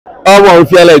I'm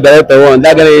fearlessdirector1.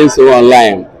 That guy is so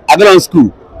online. I got on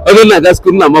school. Other than that,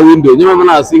 school, I'm a window. You know,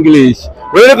 I'm English.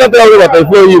 When you come to the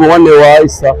phone, you want the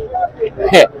voice.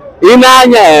 In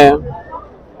Anya,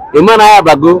 the man I have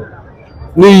a go.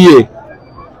 New Year.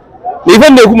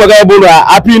 Even the Kumagabura,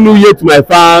 Happy New Year to my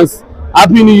fans.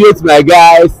 Happy New Year to my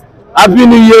guys. Happy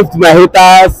New Year to my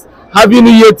haters. Happy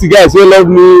New Year to guys who love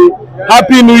me.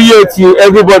 Happy New Year to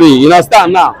everybody. You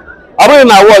understand now? I'm going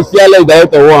to watch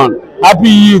fearlessdirector1. Happy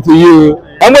Year to you.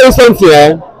 I'm going to say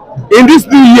something. In this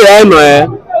new year,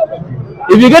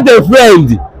 if you get a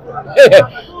friend,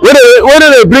 when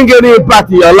they bring any impact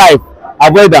in your life,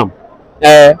 avoid them.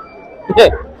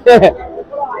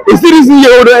 You see this new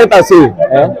year, what do I enter say?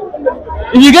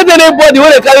 If you get anybody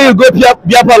when they carry you go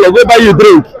beer parlor, go buy you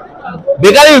drink.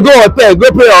 They carry you go hotel,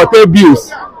 go pay hotel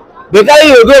bills. They carry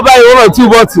you go buy 1 or 2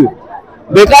 bottles.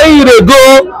 They carry you to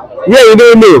go where you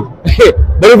don't know.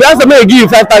 But if you ask them to give you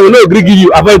 5 times, you know agree give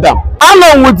you, avoid them.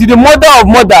 Along with the mother of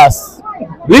mothers,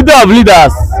 leader of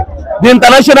leaders, the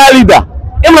international leader.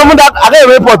 Even that I got a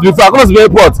report before I cross the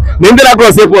airport. Then I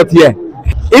cross the airport here.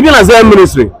 Even as a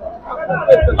ministry.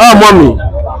 Oh, mommy,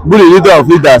 bully leader of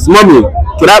leaders, mommy.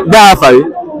 Can I die for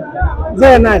you?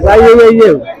 Very nice. I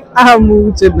am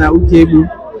moved now.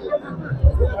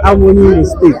 I'm in the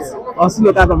state. Also,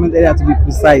 local government area to be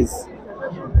precise.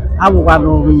 I'm one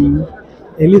of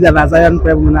a leader of Zion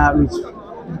Premier Outreach.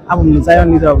 I'm the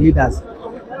Zion leader of leaders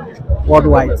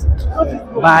worldwide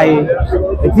by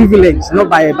a privilege, not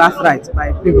by a birthright, by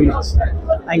a privilege.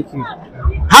 Thank you.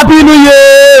 Happy New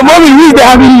Year, mommy. Wish the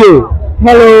Happy New Year.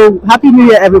 Hello, Happy New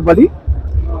Year, everybody.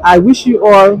 I wish you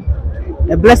all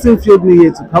a blessing-filled New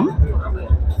Year to come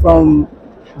from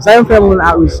Zion Premier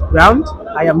Outreach ground.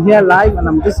 I am here live, and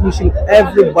I'm just wishing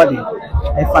everybody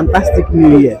a fantastic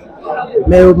New Year.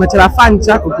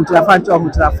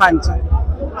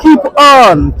 Keep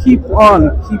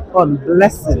on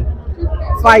blessing,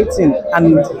 fighting,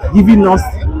 and giving us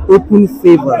open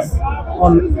favors,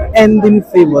 unending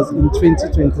favors in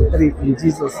 2023 in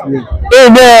Jesus' name.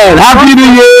 Amen. Happy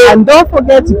New Year. And don't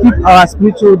forget to keep our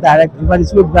spiritual director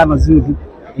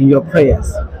in your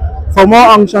prayers for more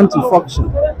unction to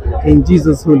function in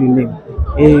Jesus' holy name.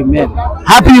 Amen.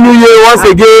 Happy New Year once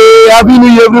again. Happy New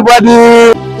Year,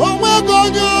 everybody.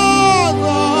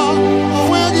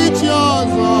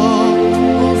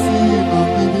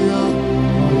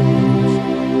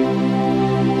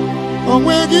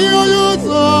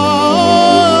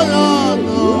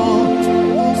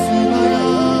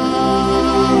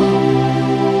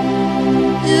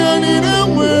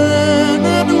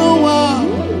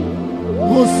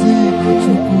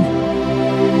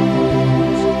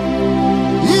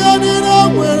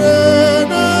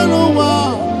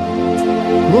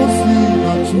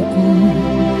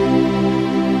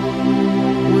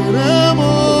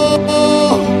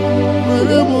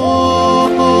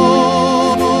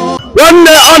 One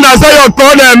day on a Zion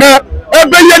corner,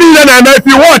 if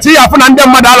you watch here for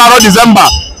December,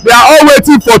 they are all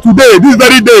waiting for today, this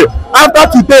very day. After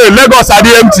today, Lagos are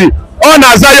the empty. On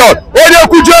a Zion, Oye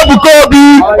Kujo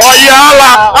Bukobi,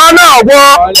 Oyala,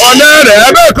 Anawa, Onere,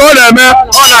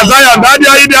 on a Zion,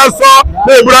 Dadia Idiaso,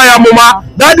 Ibrahim Muma,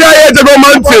 Dadia Ejego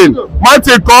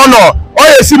Mountain Corner,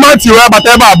 Oye Simanti,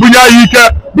 Rabateba, Bunya Yike.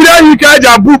 Bila yike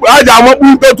aja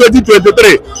wapunto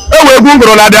 2023 ewe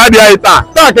gungro na dia ita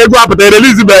ta ke gwa pete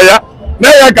release be ya na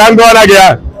ya ka ngo na ga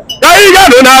ya iga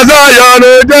no na Zion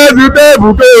Jesu te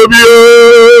buko obi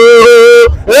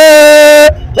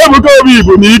o buko obi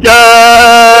bu ni ke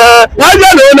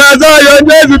ya no na Zion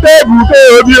Jesu te buko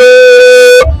obi o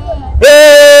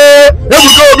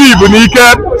buko obi bu ni ke.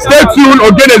 Stay tuned.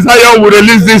 Again, Zion will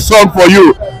release this song for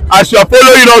you as you are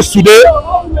following us today.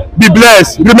 Be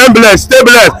blessed, remain blessed, stay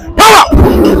blessed. Power!